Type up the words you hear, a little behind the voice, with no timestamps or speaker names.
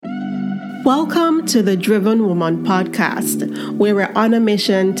Welcome to the Driven Woman podcast, where we're on a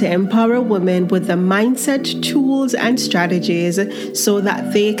mission to empower women with the mindset, tools, and strategies so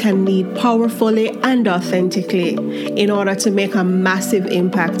that they can lead powerfully and authentically in order to make a massive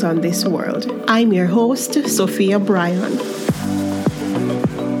impact on this world. I'm your host, Sophia Bryan.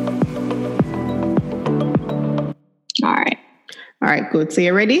 All right, good. So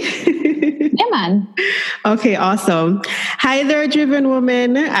you ready? Yeah, man. Okay, awesome. Hi there, Driven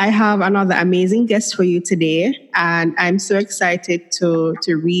Woman. I have another amazing guest for you today, and I'm so excited to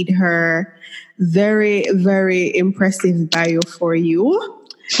read her very, very impressive bio for you.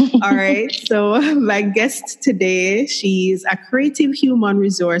 All right, so my guest today, she's a creative human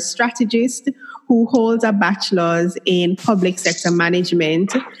resource strategist who holds a bachelor's in public sector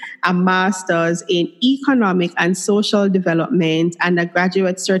management, a master's in economic and social development, and a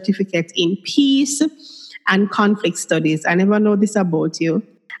graduate certificate in peace and conflict studies. I never know this about you.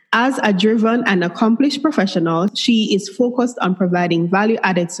 As a driven and accomplished professional, she is focused on providing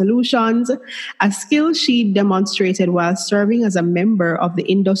value-added solutions, a skill she demonstrated while serving as a member of the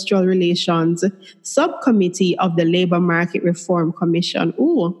Industrial Relations Subcommittee of the Labor Market Reform Commission.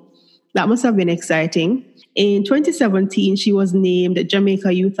 Ooh, that must have been exciting. In 2017, she was named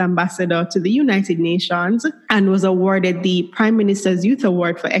Jamaica Youth Ambassador to the United Nations and was awarded the Prime Minister's Youth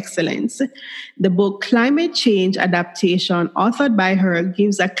Award for Excellence. The book Climate Change Adaptation, authored by her,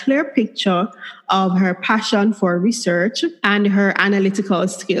 gives a clear picture of her passion for research and her analytical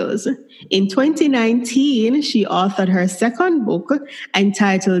skills. In 2019, she authored her second book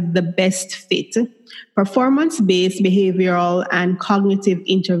entitled The Best Fit: Performance-Based Behavioral and Cognitive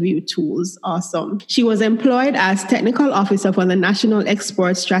Interview Tools. Awesome. She was employed as Technical Officer for the National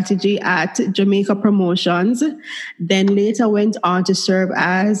Export Strategy at Jamaica Promotions, then later went on to serve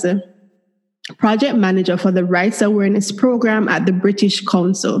as Project Manager for the Rights Awareness Program at the British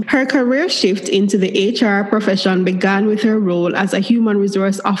Council. Her career shift into the HR profession began with her role as a Human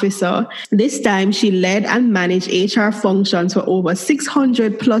Resource Officer. This time, she led and managed HR functions for over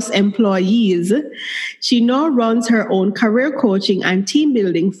 600 plus employees. She now runs her own career coaching and team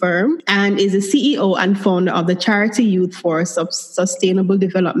building firm and is the CEO and founder of the Charity Youth for Sustainable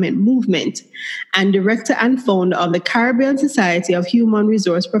Development Movement and director and founder of the Caribbean Society of Human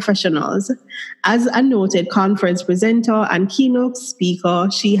Resource Professionals. As a noted conference presenter and keynote speaker,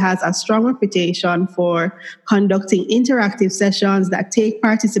 she has a strong reputation for conducting interactive sessions that take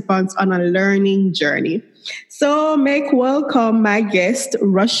participants on a learning journey. So make welcome my guest,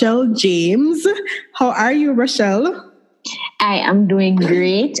 Rochelle James. How are you, Rochelle? I am doing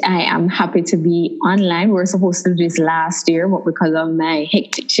great. I am happy to be online. We were supposed to do this last year, but because of my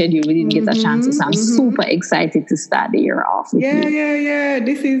hectic schedule, we didn't get a chance. So I'm super excited to start the year off with you. Yeah.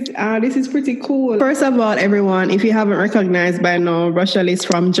 This is pretty cool. First of all, everyone, if you haven't recognized by now, Rochelle is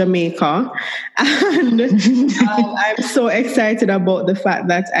from Jamaica. And I'm so excited about the fact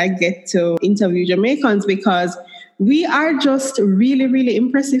that I get to interview Jamaicans because we are just really, really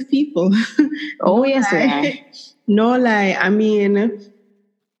impressive people. Oh, yes, we are. No lie. I mean,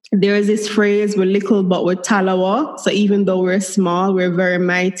 there is this phrase, we're little but we're talawa. So even though we're small, we're very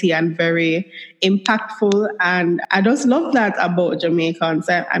mighty and very impactful. And I just love that about Jamaicans.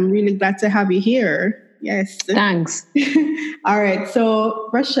 I'm really glad to have you here. Yes. Thanks. All right. So,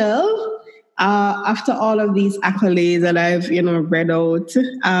 Rochelle, after all of these accolades that I've, read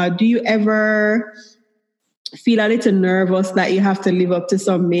out, do you ever feel a little nervous that you have to live up to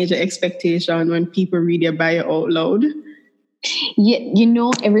some major expectation when people read your bio out loud?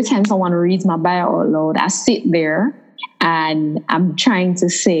 Yeah, every time someone reads my bio out loud, I sit there and I'm trying to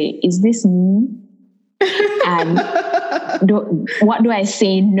say, is this me? And what do I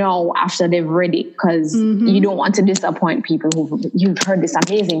say no after they've read it? Because you don't want to disappoint people you've heard this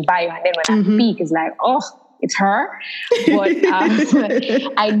amazing bio, and then when I speak, it's like, oh, it's her. But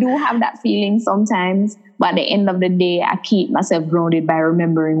I do have that feeling sometimes. But at the end of the day, I keep myself grounded by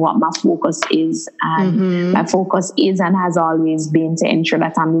remembering what my focus is. And my focus is and has always been to ensure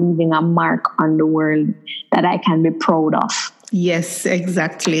that I'm leaving a mark on the world that I can be proud of. Yes,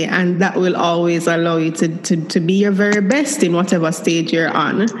 exactly. And that will always allow you to be your very best in whatever stage you're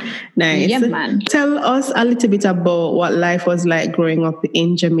on. Nice. Yeah, man. Tell us a little bit about what life was like growing up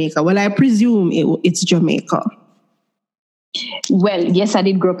in Jamaica. Well, I presume it's Jamaica. Well, yes, I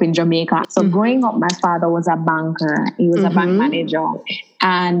did grow up in Jamaica. So growing up, my father was a banker. He was a bank manager,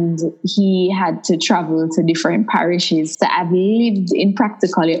 and he had to travel to different parishes. So I've lived in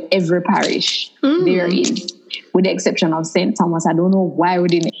practically every parish there is, with the exception of St. Thomas. I don't know why we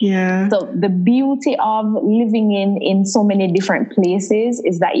didn't. Yeah. So the beauty of living in so many different places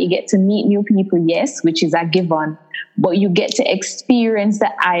is that you get to meet new people, yes, which is a given, but you get to experience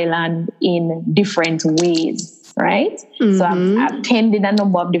the island in different ways. Right? So I've attended a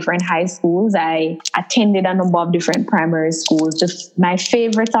number of different high schools. I attended a number of different primary schools. Just my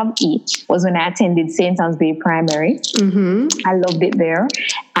favorite of each was when I attended St. Anne's Bay Primary. I loved it there.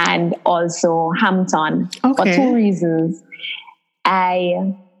 And also Hampton. For two reasons.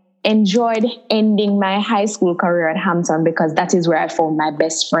 I enjoyed ending my high school career at Hampton because that is where I found my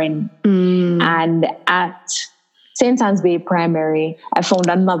best friend. And at St. Anne's Bay Primary, I found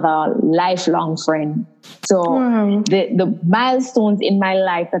another lifelong friend. So the milestones in my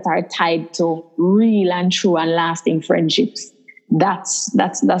life that are tied to real and true and lasting friendships, that's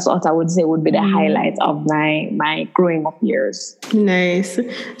what I would say would be the highlight of my growing up years. Nice.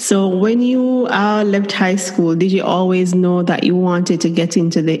 So when you left high school, did you always know that you wanted to get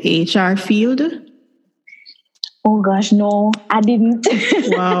into the HR field? Oh gosh, no, I didn't.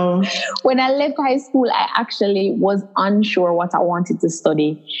 Wow. When I left high school, I actually was unsure what I wanted to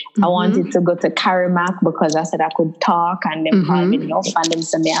study. I wanted to go to Carimac because I said I could talk and them call me enough and them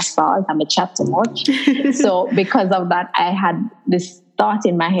send me assault and me chat too much. So because of that, I had this thought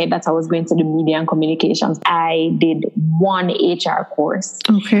in my head that I was going to do media and communications. I did one HR course.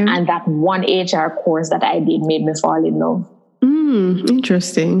 And that one HR course that I did made me fall in love.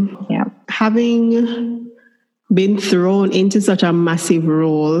 Interesting. Yeah. Having been thrown into such a massive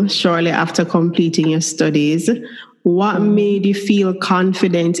role shortly after completing your studies, what made you feel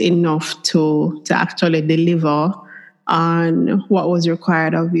confident enough to actually deliver on what was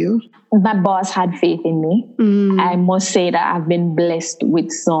required of you? My boss had faith in me. I must say that I've been blessed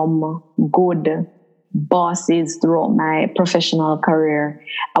with some good bosses throughout my professional career.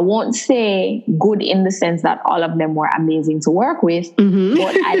 I won't say good in the sense that all of them were amazing to work with,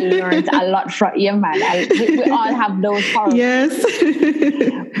 but I learned a lot from, we all have those horrors. Yes.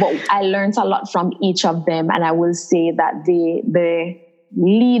 But I learned a lot from each of them. And I will say that the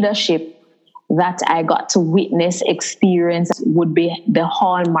leadership that I got to witness, experience would be the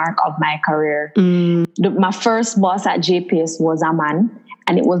hallmark of my career. My first boss at JPS was a man.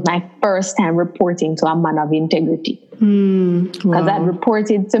 And it was my first time reporting to a man of integrity. Because I'd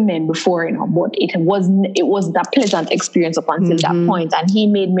reported to men before, but it was a pleasant experience up until that point. And he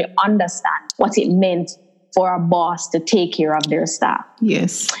made me understand what it meant for a boss to take care of their staff.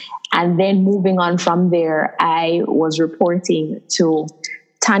 Yes. And then moving on from there, I was reporting to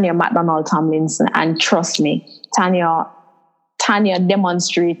Tanya McDonald Tomlinson. And trust me, Tanya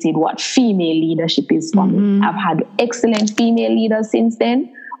demonstrated what female leadership is for me. I've had excellent female leaders since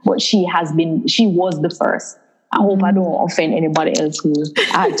then, but she was the first. I hope I don't offend anybody else who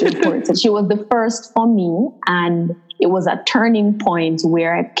I had to report to. She was the first for me, and it was a turning point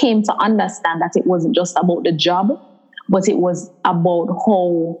where I came to understand that it wasn't just about the job, but it was about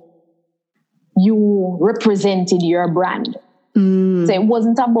how you represented your brand. So it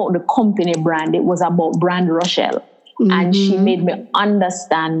wasn't about the company brand, it was about brand Rochelle. And she made me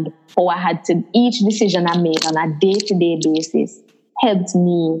understand how I had to, each decision I made on a day-to-day basis helped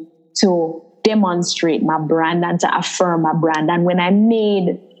me to demonstrate my brand and to affirm my brand. And when I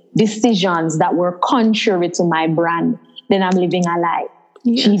made decisions that were contrary to my brand, then I'm living a lie.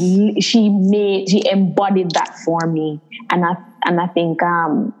 Yes. She embodied that for me. And I think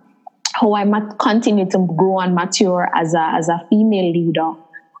how I continue to grow and mature as a female leader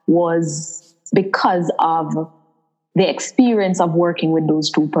was because of the experience of working with those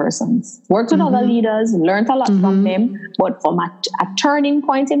two persons. Worked with other leaders, learned a lot from them, but from a turning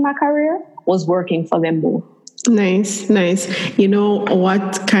point in my career was working for them both. Nice. You know,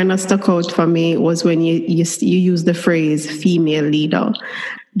 what kind of stuck out for me was when you used the phrase female leader.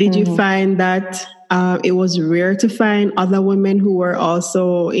 Did you find that it was rare to find other women who were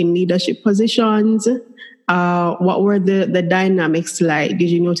also in leadership positions? What were the dynamics like? Did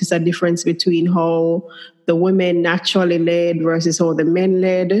you notice a difference between how the women naturally led versus how the men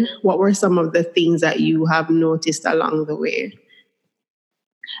led? What were some of the things that you have noticed along the way?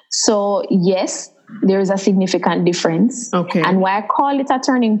 So, yes, there's a significant difference. Okay. And why I call it a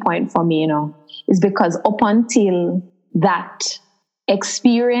turning point for me, is because up until that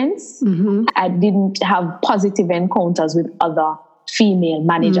experience, I didn't have positive encounters with other female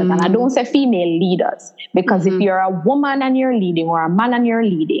managers. And I don't say female leaders, because if you're a woman and you're leading or a man and you're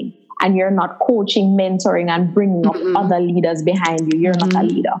leading, and you're not coaching, mentoring, and bringing up other leaders behind you, you're not a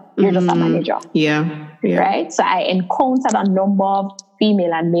leader. You're just a manager. Yeah. Right? So I encountered a number of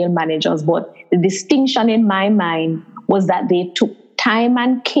female and male managers, but the distinction in my mind was that they took time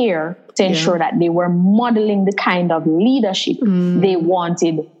and care to ensure that they were modeling the kind of leadership they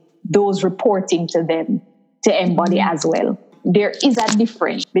wanted those reporting to them to embody as well. There is a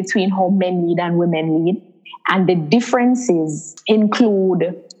difference between how men lead and women lead. And the differences include,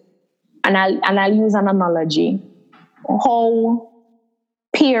 and I'll use an analogy, how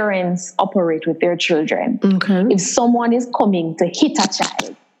parents operate with their children. Okay. If someone is coming to hit a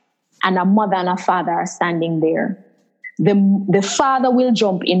child and a mother and a father are standing there, the father will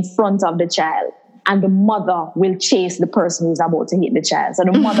jump in front of the child and the mother will chase the person who's about to hit the child. So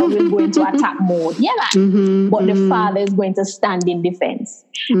the mother will go into attack mode. Yeah, but the father is going to stand in defense.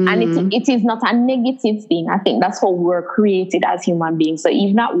 And it is not a negative thing. I think that's how we're created as human beings. So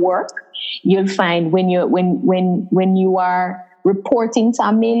even at work, you'll find when you are reporting to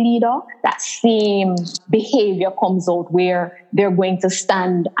a male leader, that same behavior comes out where they're going to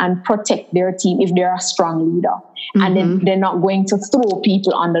stand and protect their team if they're a strong leader. And then they're not going to throw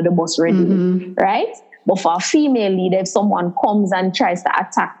people under the bus readily, right? But for a female leader, if someone comes and tries to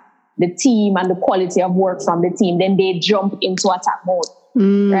attack the team and the quality of work from the team, then they jump into attack mode,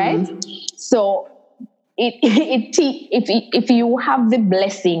 right? So if you have the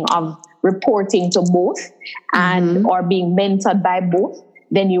blessing of reporting to both and or being mentored by both,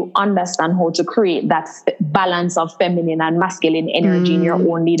 then you understand how to create that balance of feminine and masculine energy in your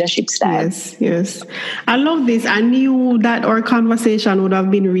own leadership style. Yes. I love this. I knew that our conversation would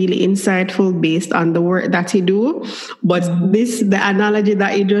have been really insightful based on the work that you do, but the analogy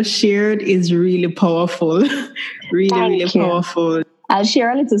that you just shared is really powerful. really powerful. I'll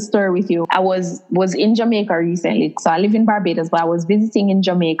share a little story with you. I was in Jamaica recently. So I live in Barbados, but I was visiting in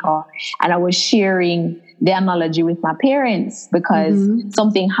Jamaica and I was sharing the analogy with my parents because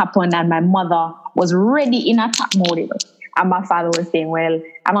something happened and my mother was ready in attack mode. And my father was saying, well,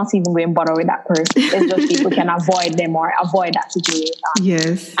 I'm not even going to bother with that person. It's just people can avoid them or avoid that situation.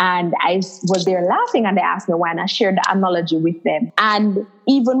 Yes. And I was there laughing and they asked me why, and I shared the analogy with them. And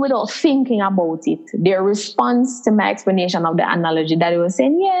even without thinking about it, their response to my explanation of the analogy, that they were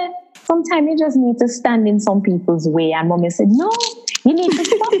saying, yeah, sometimes you just need to stand in some people's way. And mommy said, no, you need to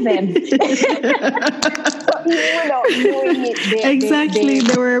stop them. Without doing it,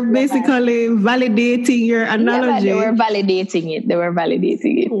 they were basically validating your analogy. Yeah, they were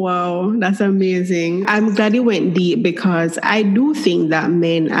validating it. Wow, that's amazing. I'm glad you went deep because I do think that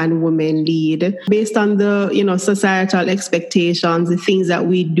men and women lead based on the, societal expectations, the things that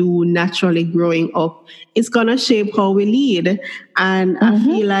we do naturally growing up. It's going to shape how we lead. And I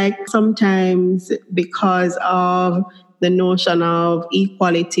feel like sometimes because of the notion of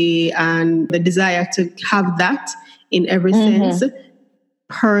equality and the desire to have that in every sense,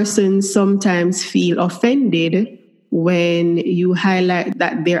 persons sometimes feel offended when you highlight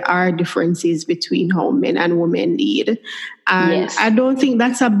that there are differences between how men and women lead. And I don't think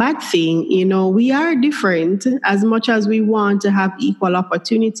that's a bad thing. We are different as much as we want to have equal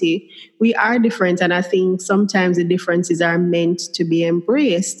opportunity. We are different. And I think sometimes the differences are meant to be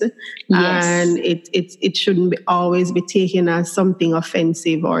embraced. Yes. And it shouldn't always be taken as something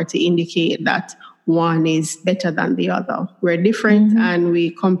offensive or to indicate that one is better than the other. We're different and we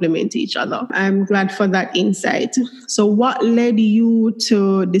complement each other. I'm glad for that insight. So what led you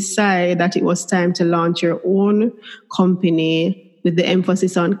to decide that it was time to launch your own company with the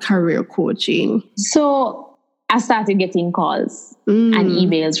emphasis on career coaching? So I started getting calls and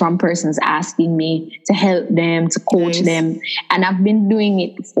emails from persons asking me to help them, to coach them. And I've been doing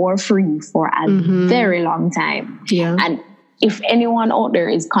it for free for a very long time. Yeah. And if anyone out there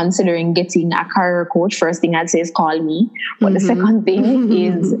is considering getting a career coach, first thing I'd say is call me. But the second thing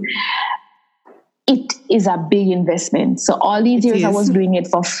is, it is a big investment. So all these years I was doing it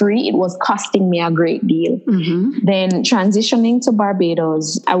for free. It was costing me a great deal. Then transitioning to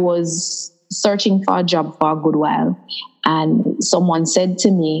Barbados, I was searching for a job for a good while. And someone said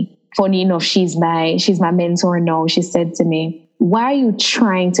to me, funny enough, she's my mentor now. She said to me, why are you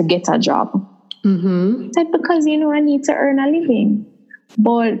trying to get a job? I said, because, I need to earn a living.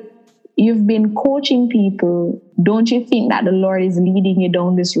 But you've been coaching people. Don't you think that the Lord is leading you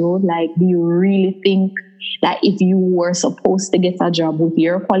down this road? Like, do you really think that if you were supposed to get a job with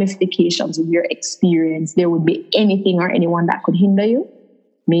your qualifications, with your experience, there would be anything or anyone that could hinder you?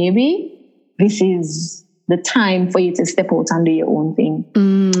 Maybe this is the time for you to step out and do your own thing.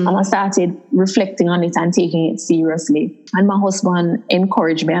 And I started reflecting on it and taking it seriously. And my husband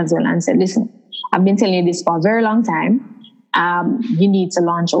encouraged me as well and said, listen, I've been telling you this for a very long time. you need to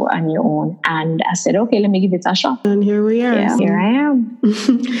launch out on your own. And I said, okay, let me give it a shot. And here we are. Yeah, here I am.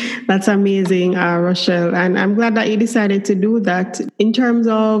 That's amazing, Rochelle. And I'm glad that you decided to do that. In terms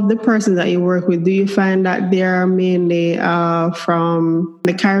of the persons that you work with, do you find that they are mainly from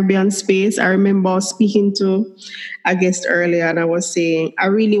the Caribbean space? I remember speaking to a guest earlier, and I was saying, I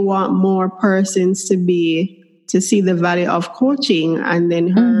really want more persons to see the value of coaching. And then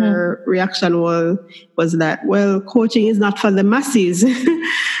her reaction was that, well, coaching is not for the masses.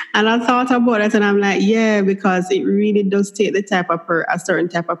 And I thought about it, and I'm like, yeah, because it really does take the type of a certain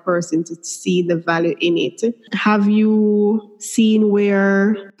type of person to see the value in it. Have you seen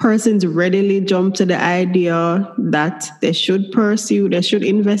where persons readily jump to the idea that they should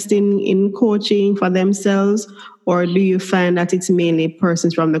invest in coaching for themselves? Or do you find that it's mainly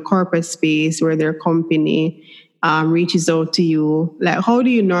persons from the corporate space where their company reaches out to you? Like, how do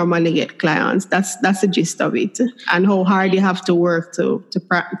you normally get clients? That's the gist of it, and how hard you have to work to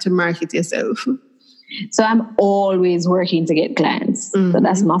market yourself. So I'm always working to get clients. So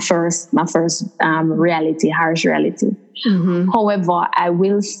that's my first reality, harsh reality. However, I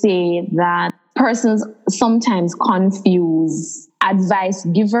will say that persons sometimes confuse advice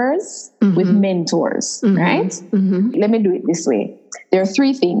givers with mentors, right? Let me do it this way. There are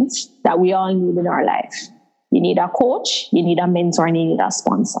 3 things that we all need in our life. You need a coach, you need a mentor, and you need a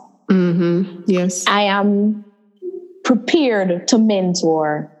sponsor. Yes. I am prepared to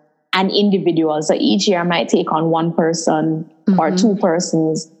mentor an individual. So each year I might take on 1 person or 2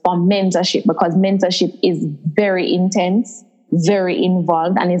 persons for mentorship, because mentorship is very intense, very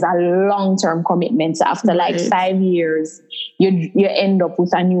involved, and is a long-term commitment. So after like 5 years, you end up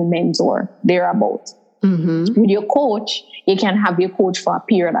with a new mentor thereabout. With your coach, you can have your coach for a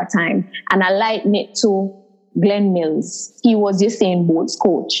period of time. And I liken it to Glenn Mills. He was Usain Bolt's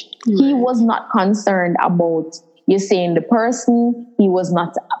coach. He was not concerned about Usain the person. He was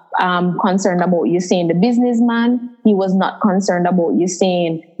not concerned about Usain the businessman. He was not concerned about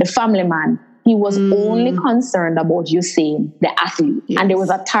Usain the family man. He was only concerned about Usain the athlete. And there was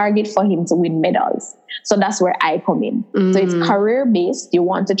a target for him to win medals. So that's where I come in. So it's career-based. You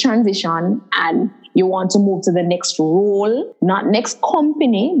want to transition and you want to move to the next role, not next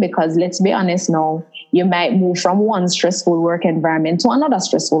company, because let's be honest now, you might move from one stressful work environment to another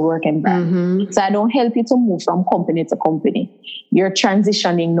stressful work environment. So I don't help you to move from company to company. You're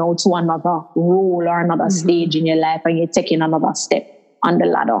transitioning now to another role or another stage in your life, and you're taking another step on the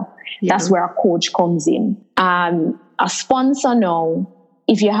ladder. That's where a coach comes in. A sponsor now,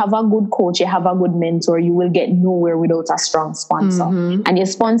 if you have a good coach, you have a good mentor, you will get nowhere without a strong sponsor. And your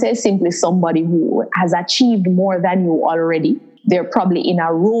sponsor is simply somebody who has achieved more than you already. They're probably in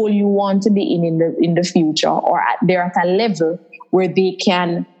a role you want to be in the future, or they're at a level where they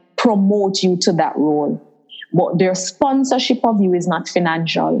can promote you to that role. But their sponsorship of you is not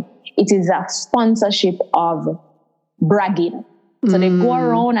financial. It is a sponsorship of bragging. So they go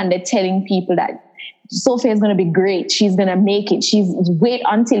around and they're telling people that Sophia is going to be great. She's going to make it. Wait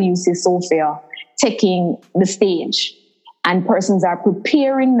until you see Sophia taking the stage. And persons are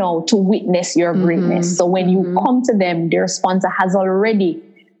preparing now to witness your greatness. So when you come to them, their sponsor has already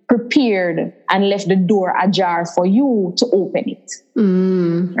prepared and left the door ajar for you to open it.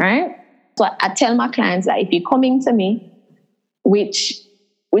 Right? So I tell my clients that if you're coming to me, which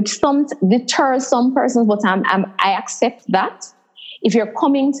some deters some persons, but I accept that. If you're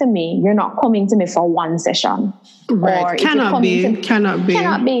coming to me, you're not coming to me for 1 session. Right. Or Cannot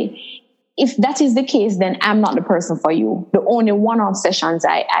be. If that is the case, then I'm not the person for you. The only one-off sessions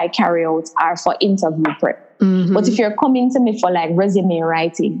I carry out are for interview prep. But if you're coming to me for like resume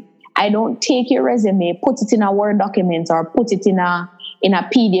writing, I don't take your resume, put it in a Word document or put it in a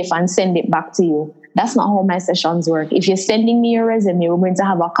PDF and send it back to you. That's not how my sessions work. If you're sending me your resume, we're going to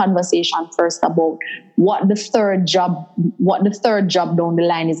have a conversation first about what the third job down the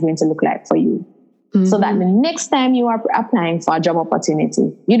line is going to look like for you. So that the next time you are applying for a job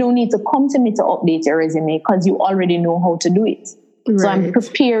opportunity, you don't need to come to me to update your resume because you already know how to do it. Right. So I'm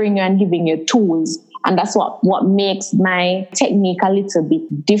preparing you and giving you tools. And that's what makes my technique a little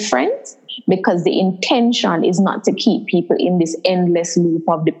bit different, because the intention is not to keep people in this endless loop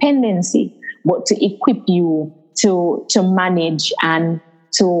of dependency, but to equip you to manage and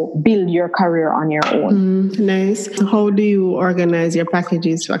to build your career on your own. Nice. How do you organize your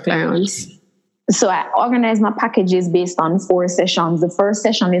packages for clients? So I organize my packages based on 4 sessions. The first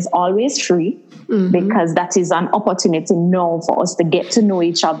session is always free because that is an opportunity now for us to get to know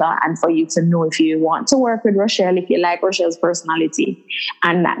each other and for you to know if you want to work with Rochelle, if you like Rochelle's personality.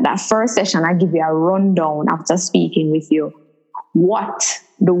 And that first session, I give you a rundown after speaking with you, what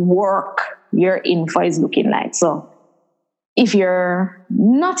the work you're in for is looking like. So If you're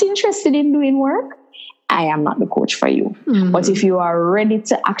not interested in doing work, I am not the coach for you. Mm-hmm. But if you are ready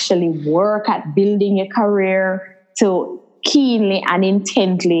to actually work at building a career, to keenly and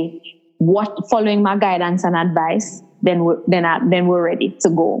intently following my guidance and advice, then we're ready to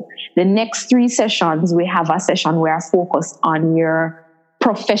go. The next 3 sessions, we have a session where I focus on your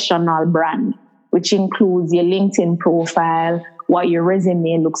professional brand, which includes your LinkedIn profile, what your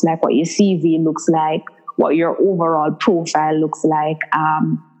resume looks like, what your CV looks like, what your overall profile looks like.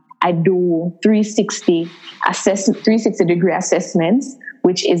 I do 360 degree assessments,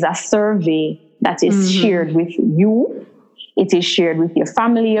 which is a survey that is shared with you. It is shared with your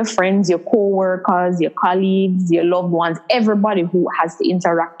family, your friends, your co-workers, your colleagues, your loved ones, everybody who has to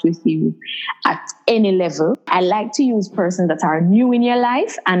interact with you at any level. I like to use persons that are new in your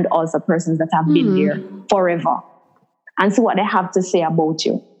life and also persons that have been there forever, and see what they have to say about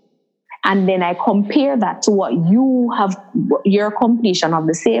you. And then I compare that to what you have, your completion of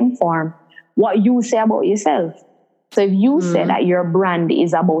the same form, what you say about yourself. So if you say that your brand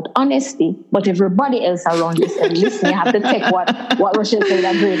is about honesty, but everybody else around you said, listen, you have to take what Rochelle said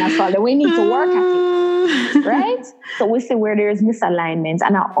that grain of salt. We need to work at it, right? So we see where there is misalignment.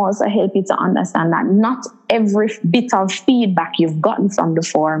 And I also help you to understand that not every bit of feedback you've gotten from the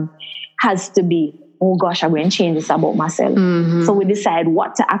form has to be, oh gosh, I'm going to change this about myself. So we decide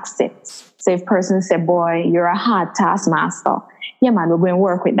what to accept. So if person say, boy, you're a hard taskmaster, yeah, man, we're going to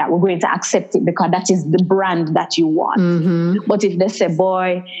work with that. We're going to accept it because that is the brand that you want. But if they say,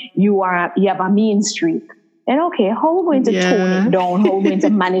 boy, you have a mean streak, then okay, how are we going to tone it down? How are we going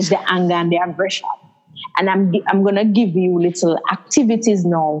to manage the anger and the aggression? And I'm going to give you little activities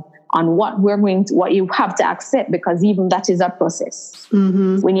now on what you have to accept, because even that is a process.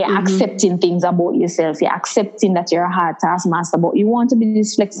 When you're accepting things about yourself, you're accepting that you're a hard taskmaster, but you want to be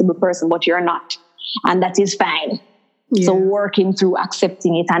this flexible person, but you're not. And that is fine. Yeah. So working through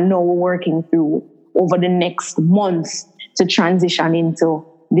accepting it, and now we're working through over the next months to transition into,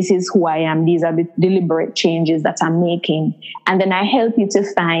 this is who I am. These are the deliberate changes that I'm making. And then I help you to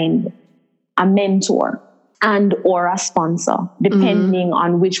find a mentor and or a sponsor, depending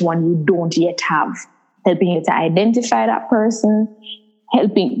on which one you don't yet have, helping you to identify that person,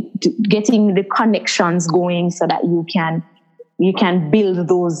 getting the connections going so that you can build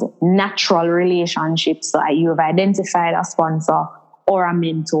those natural relationships. So you have identified a sponsor or a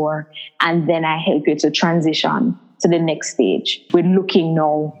mentor, and then I help you to transition to the next stage. We're looking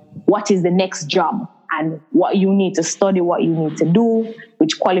now, what is the next job and what you need to study, what you need to do,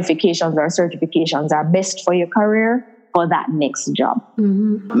 which qualifications or certifications are best for your career for that next job.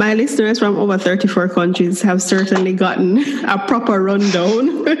 My listeners from over 34 countries have certainly gotten a proper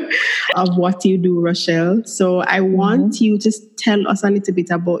rundown of what you do, Rochelle. So I want you to tell us a little bit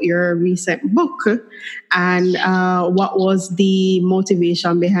about your recent book and what was the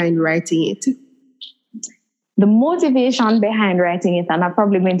motivation behind writing it. The motivation behind writing it, and I'm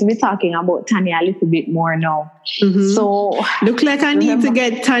probably going to be talking about Tanya a little bit more now. So look like I need to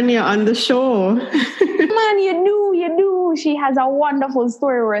get Tanya on the show. Man, you do. She has a wonderful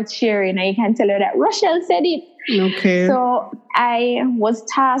story worth sharing, and you can tell her that Rochelle said it. Okay. So I was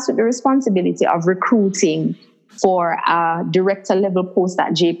tasked with the responsibility of recruiting for a director level post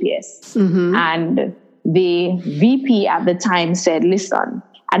at JPS. And the VP at the time said, listen,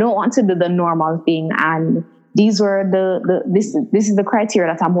 I don't want to do the normal thing, and these were this is the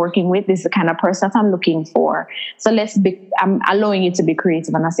criteria that I'm working with. This is the kind of person that I'm looking for. So I'm allowing you to be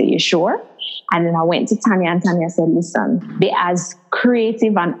creative. And I said, you sure? And then I went to Tanya, and Tanya said, listen, be as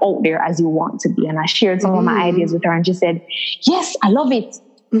creative and out there as you want to be. And I shared some of my ideas with her, and she said, yes, I love it.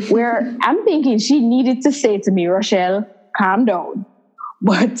 Where I'm thinking she needed to say to me, Rochelle, calm down.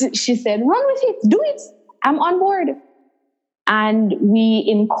 But she said, run with it, do it. I'm on board. And we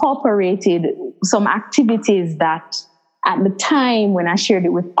incorporated some activities that at the time when I shared it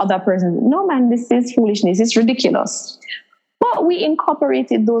with other persons, no man, this is foolishness, it's ridiculous. But we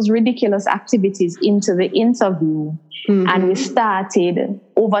incorporated those ridiculous activities into the interview. And we started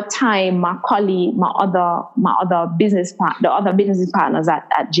over time, my colleague, the other business partners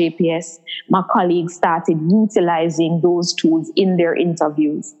at JPS, my colleagues started utilizing those tools in their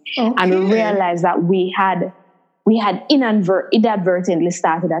interviews. Okay. And we realized that we had inadvertently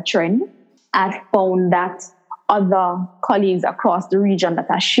started a trend. I found that other colleagues across the region that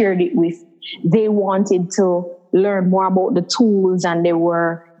I shared it with, they wanted to learn more about the tools, and they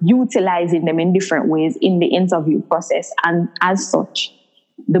were utilizing them in different ways in the interview process. And as such,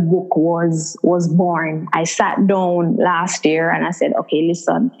 the book was born. I sat down last year and I said, okay,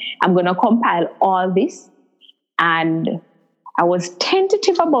 listen, I'm going to compile all this, and I was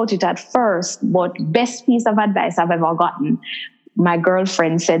tentative about it at first, but best piece of advice I've ever gotten. My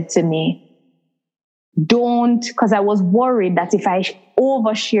girlfriend said to me, don't, because I was worried that if I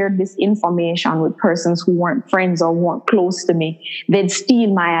overshared this information with persons who weren't friends or weren't close to me, they'd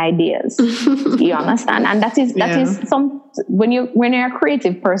steal my ideas. You understand? And that is when you're a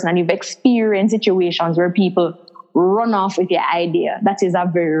creative person and you've experienced situations where people run off with your idea, that is a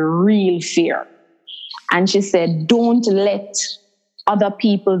very real fear. And she said, don't let other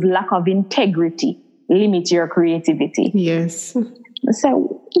people's lack of integrity limit your creativity. Yes.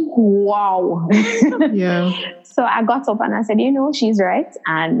 So, wow. Yeah. So I got up and I said, she's right.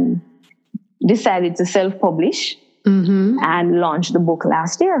 And decided to self-publish and launch the book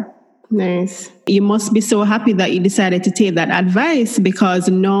last year. Nice. You must be so happy that you decided to take that advice, because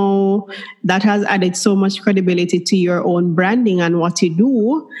now that has added so much credibility to your own branding and what you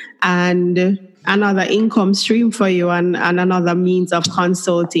do, and another income stream for you, and another means of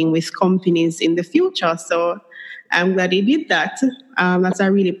consulting with companies in the future. So I'm glad you did that. That's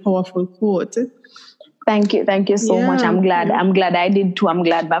a really powerful quote. Thank you so much. I'm glad I did too. I'm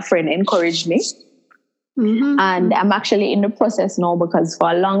glad my friend encouraged me. And I'm actually in the process now, because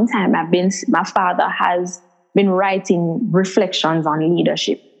for a long time my father has been writing reflections on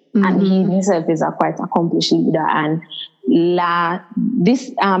leadership, and he himself is a quite accomplished leader. And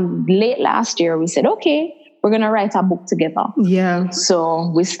late last year we said, okay, we're going to write a book together. Yeah.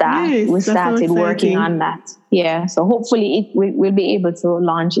 So we started working on that. Yeah. So hopefully we'll be able to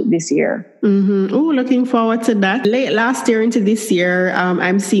launch it this year. Oh, looking forward to that. Late last year into this year,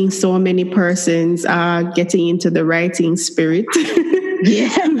 I'm seeing so many persons getting into the writing spirit.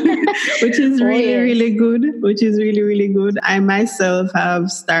 Yeah. Which is really good. Which is really, really good. I myself have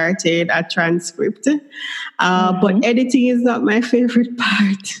started a transcript, but editing is not my favorite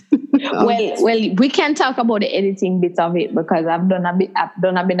part. Well, we can talk about the editing bit of it, because I've done a bit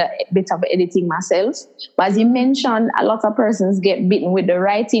of editing myself. But as you mentioned, a lot of persons get bitten with the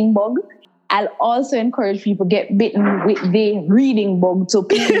writing bug. I'll also encourage people get bitten with the reading bug too,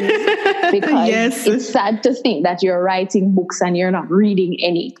 because it's sad to think that you're writing books and you're not reading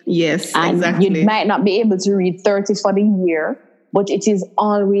any. Yes, and exactly. You might not be able to read 30 for the year, but it is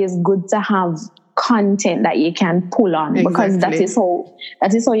always good to have content that you can pull on, because that is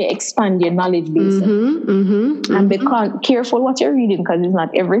how you expand your knowledge base. And be careful what you're reading, because it's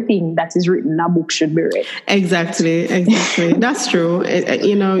not everything that is written in a book should be read. Exactly. That's true.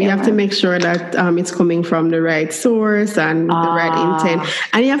 You have to make sure that it's coming from the right source and the right intent,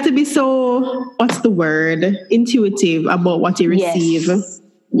 and you have to be so, what's the word, intuitive about what you receive.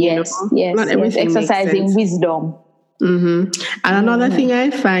 Yes. Exercising wisdom. And another thing I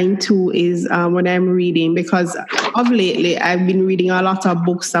find too is when I'm reading, because of lately I've been reading a lot of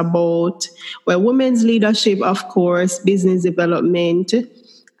books about women's leadership, of course, business development,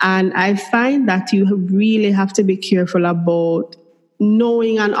 and I find that you really have to be careful about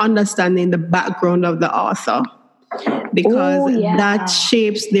knowing and understanding the background of the author, because that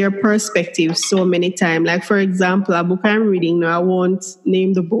shapes their perspective so many times. Like, for example, a book I'm reading now, I won't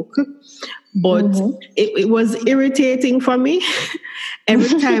name the book, but it was irritating for me.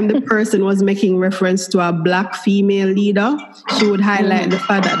 Every time the person was making reference to a Black female leader, she would highlight the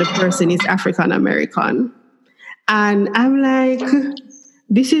fact that the person is African American. And I'm like,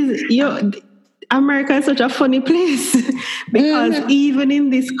 America is such a funny place, because even in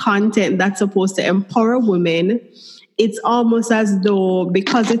this content that's supposed to empower women, it's almost as though,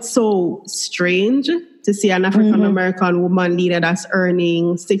 because it's so strange to see an African American woman leader that's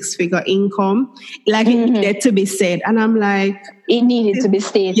earning 6-figure income, like it needed to be said. And I'm like, it needed to be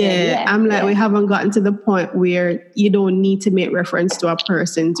stated. I'm like, we haven't gotten to the point where you don't need to make reference to a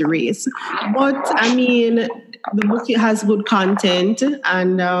person's race. But I mean, the book has good content,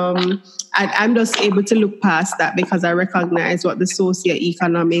 and I'm just able to look past that, because I recognize what the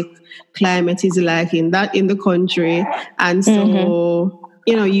socio-economic climate is like in the country. And so,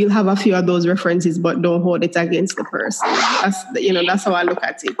 you'll have a few of those references, but don't hold it against the person. That's how I look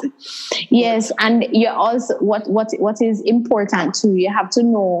at it. Yes. And you also, what is important too, you have to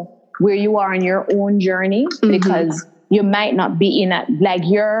know where you are in your own journey, because you might not be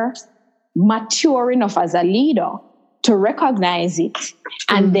you're mature enough as a leader to recognize it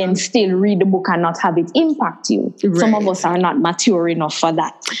and then still read the book and not have it impact you. Right. Some of us are not mature enough for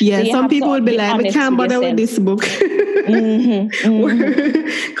that. Yeah, so some people will be like, we can't bother with this book. Because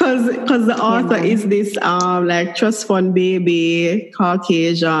the author is this trust fund baby,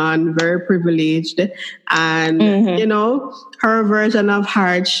 Caucasian, very privileged, and her version of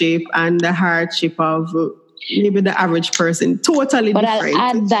hardship and the hardship of maybe the average person. Totally but different.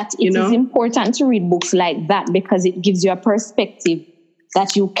 I'll add that it is important to read books like that because it gives you a perspective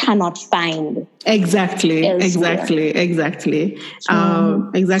that you cannot find. Exactly. elsewhere. Exactly.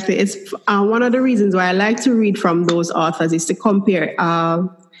 It's one of the reasons why I like to read from those authors is to compare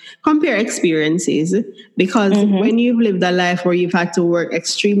experiences, because when you've lived a life where you've had to work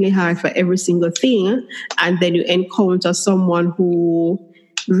extremely hard for every single thing, and then you encounter someone who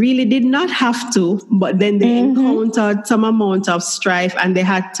really did not have to, but then they encountered some amount of strife and they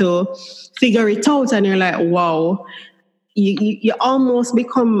had to figure it out, and you're like, wow. You almost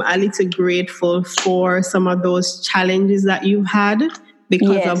become a little grateful for some of those challenges that you've had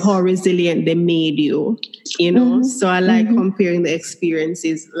because of how resilient they made you, So I like comparing the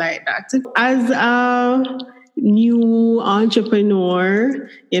experiences like that. As a new entrepreneur,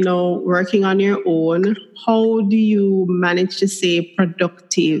 working on your own, how do you manage to stay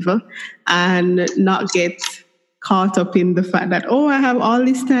productive and not get caught up in the fact that, I have all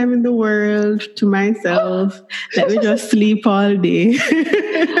this time in the world to myself. Let me just sleep all day.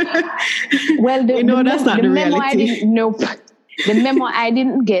 Well, that's not the reality. The memo I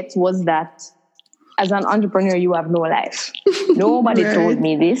didn't get was that as an entrepreneur, you have no life. Nobody told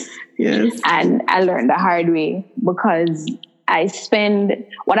me this. Yes. And I learned the hard way because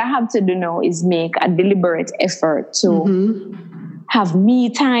what I have to do now is make a deliberate effort to have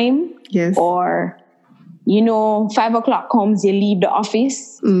me time. Yes. Or 5 o'clock comes, you leave the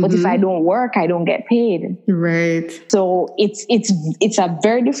office. But if I don't work, I don't get paid. Right. So it's a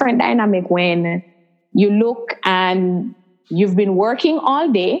very different dynamic when you look and you've been working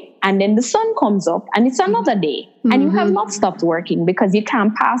all day and then the sun comes up and it's another day and you have not stopped working because you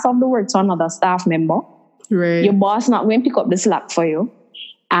can't pass off the work to another staff member. Right. Your boss not going to pick up the slack for you.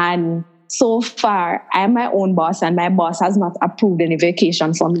 And so far, I'm my own boss and my boss has not approved any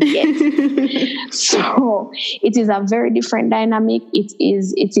vacation for me yet. So it is a very different dynamic. It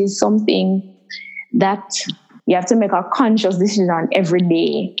is something that you have to make a conscious decision every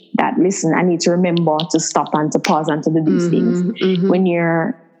day that, listen, I need to remember to stop and to pause and to do these things when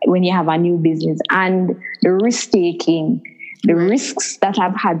you have a new business. And the risk-taking, the risks that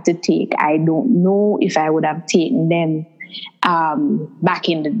I've had to take, I don't know if I would have taken them back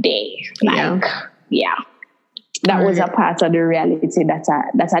in the day. That was a part of the reality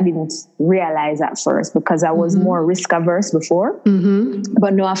that I didn't realize at first because I was more risk averse before.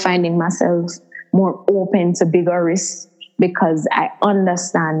 But now I'm finding myself more open to bigger risks because I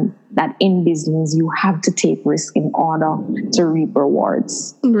understand that in business you have to take risk in order to reap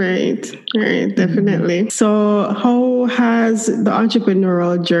rewards. Right, definitely. So how has the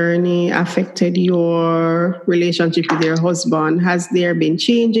entrepreneurial journey affected your relationship with your husband? Has there been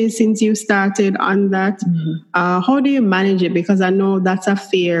changes since you started on that? How do you manage it? Because I know that's a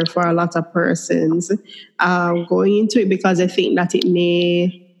fear for a lot of persons going into it because I think that it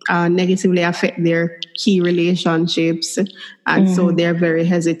may negatively affect their key relationships, and so they're very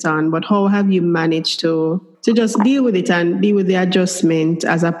hesitant. But how have you managed to just deal with it and deal with the adjustment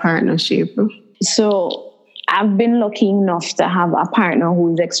as a partnership? So I've been lucky enough to have a partner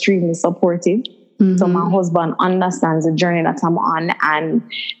who is extremely supportive. So my husband understands the journey that I'm on, and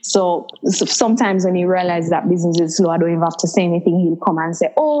so sometimes when he realizes that business is slow, I don't even have to say anything. He'll come and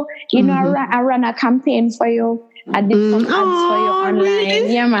say, I ran a campaign for you. I did some ads for you online.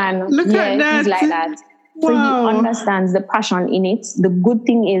 Really? Yeah, man. Look at that. He's like that. Wow. So he understands the passion in it. The good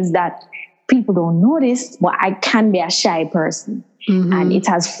thing is that people don't notice, but I can be a shy person. And it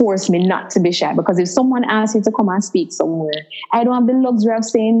has forced me not to be shy, because if someone asks you to come and speak somewhere, I don't have the luxury of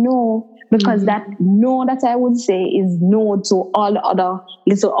saying no, because that no that I would say is no to all the other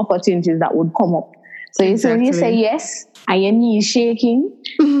little opportunities that would come up. So when you say yes and your knees shaking,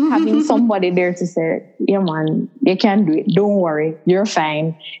 having somebody there to say, yeah, man, you can do it. Don't worry. You're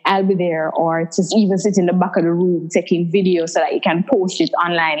fine. I'll be there. Or to even sit in the back of the room taking video so that you can post it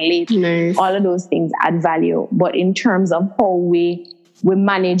online later. Nice. All of those things add value. But in terms of how we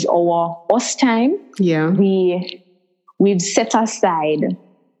manage our us time, we've set aside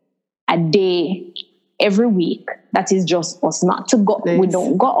a day every week that is just us. Not to go, we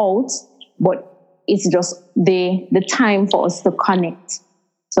don't go out, but it's just the time for us to connect.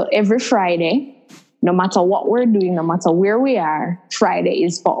 So every Friday, no matter what we're doing, no matter where we are, Friday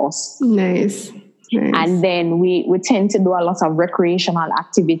is for us. Nice. And then we tend to do a lot of recreational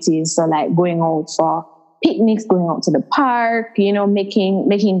activities. So like going out for picnics, going out to the park,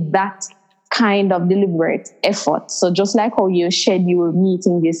 making that kind of deliberate effort. So just like how you schedule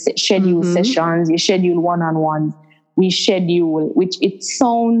meetings, you schedule sessions, you schedule one-on-ones, we schedule, which it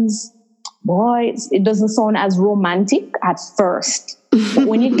sounds, it doesn't sound as romantic at first. But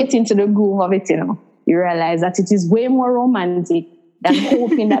when you get into the groove of it, you realize that it is way more romantic than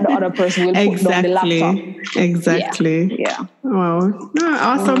hoping that the other person will put down the laptop. Exactly. Yeah. Wow.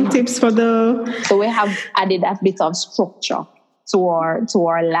 Awesome tips for So we have added that bit of structure to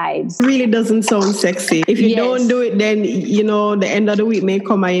our lives. It really doesn't sound sexy. If you don't do it, then the end of the week may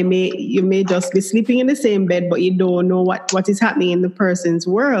come and you may just be sleeping in the same bed, but you don't know what is happening in the person's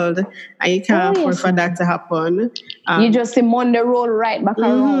world, and you can't afford for that to happen. You just see Monday roll right back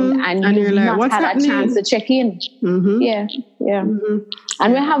around, and you're like, not had happening? A chance to check in. Mm-hmm. Yeah. Mm-hmm.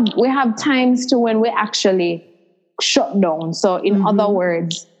 And we have times too when we actually shut down. So in other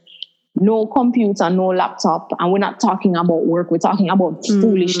words, no computer, no laptop, and we're not talking about work. We're talking about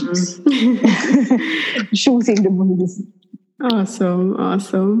foolishness. Shooting the breeze.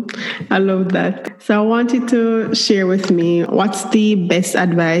 Awesome. I love that. So I want you to share with me, what's the best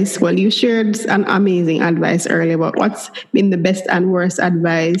advice? Well, you shared an amazing advice earlier, but what's been the best and worst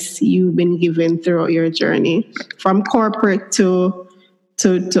advice you've been given throughout your journey, from corporate to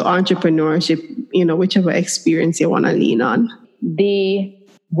entrepreneurship, whichever experience you want to lean on? The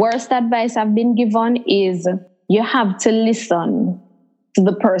worst advice I've been given is you have to listen to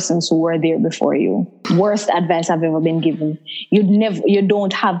the persons who were there before you. Worst advice I've ever been given. You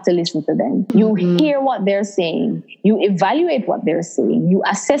don't have to listen to them. You hear what they're saying. You evaluate what they're saying. You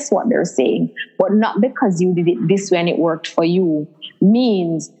assess what they're saying. But not because you did it this way and it worked for you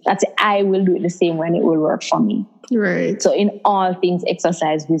means that I will do it the same way and it will work for me. Right. So in all things,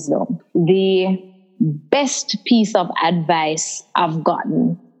 exercise wisdom. The best piece of advice I've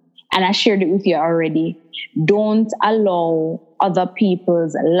gotten, and I shared it with you already, don't allow other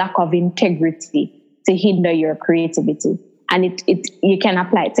people's lack of integrity to hinder your creativity. And you can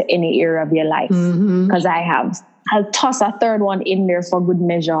apply it to any area of your life, because I have. I'll toss a third one in there for good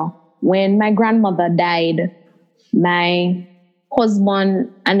measure. When my grandmother died, my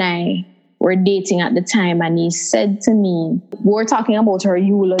husband and I were dating at the time, and he said to me, we were talking about her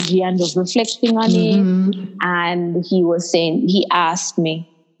eulogy and just reflecting on it. And he asked me,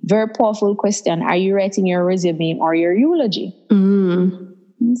 very powerful question, are you writing your resume or your eulogy?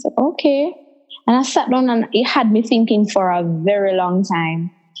 I said, okay. And I sat down, and it had me thinking for a very long time.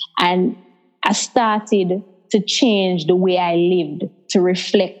 And I started to change the way I lived to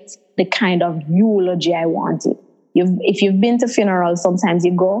reflect the kind of eulogy I wanted. If you've been to funerals, sometimes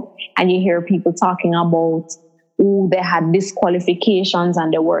you go and you hear people talking about, they had disqualifications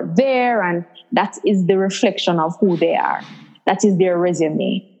and they weren't there, and that is the reflection of who they are. That is their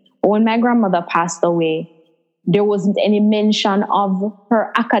resume. When my grandmother passed away, there wasn't any mention of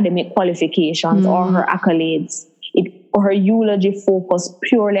her academic qualifications or her accolades. Her eulogy focused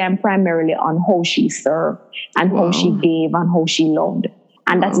purely and primarily on how she served and how she gave and how she loved.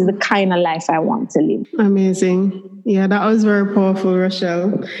 And that is the kind of life I want to live. Amazing. Yeah, that was very powerful,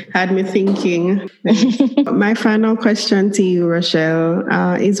 Rochelle. Had me thinking. My final question to you,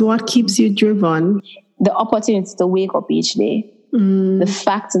 Rochelle, is what keeps you driven? The opportunity to wake up each day. The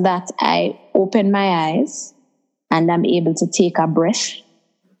fact that I open my eyes and I'm able to take a breath.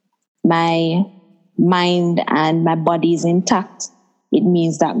 My mind and my body is intact. It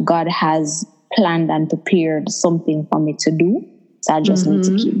means that God has planned and prepared something for me to do. So I just need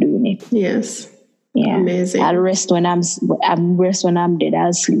to keep doing it. Yes. Yeah. Amazing. I'll rest when I'm dead.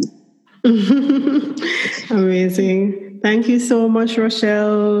 I'll sleep. Amazing. Thank you so much,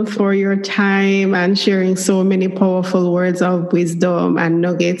 Rochelle, for your time and sharing so many powerful words of wisdom and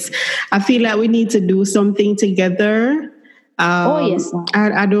nuggets. I feel like we need to do something together. Yes.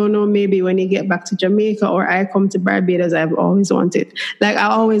 I don't know, maybe when you get back to Jamaica or I come to Barbados, I've always wanted. Like, I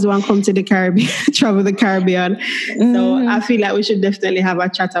always want to come to the Caribbean, travel the Caribbean. So I feel like we should definitely have a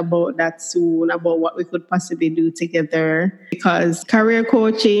chat about that soon, about what we could possibly do together. Because career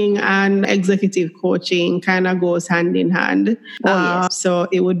coaching and executive coaching kind of goes hand in hand. So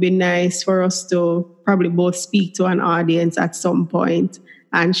it would be nice for us to probably both speak to an audience at some point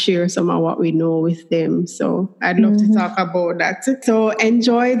and share some of what we know with them. So I'd love to talk about that. So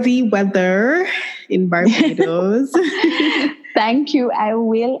enjoy the weather in Barbados. Thank you. I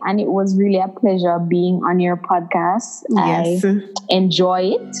will. And it was really a pleasure being on your podcast. Yes. I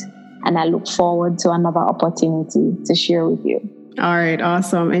enjoy it. And I look forward to another opportunity to share with you. All right.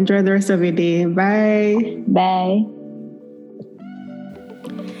 Awesome. Enjoy the rest of your day. Bye. Bye.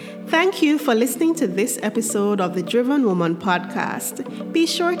 Thank you for listening to this episode of the Driven Woman podcast. Be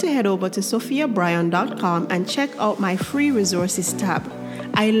sure to head over to sophiabryan.com and check out my free resources tab.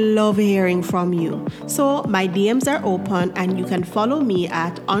 I love hearing from you. So my DMs are open and you can follow me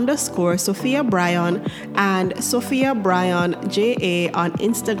at _Sophia Bryan and Sophia Bryan JA on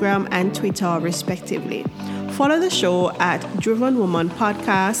Instagram and Twitter respectively. Follow the show at Driven Woman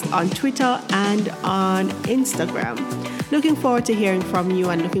Podcast on Twitter and on Instagram. Looking forward to hearing from you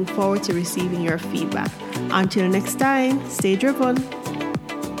and looking forward to receiving your feedback. Until next time, stay driven.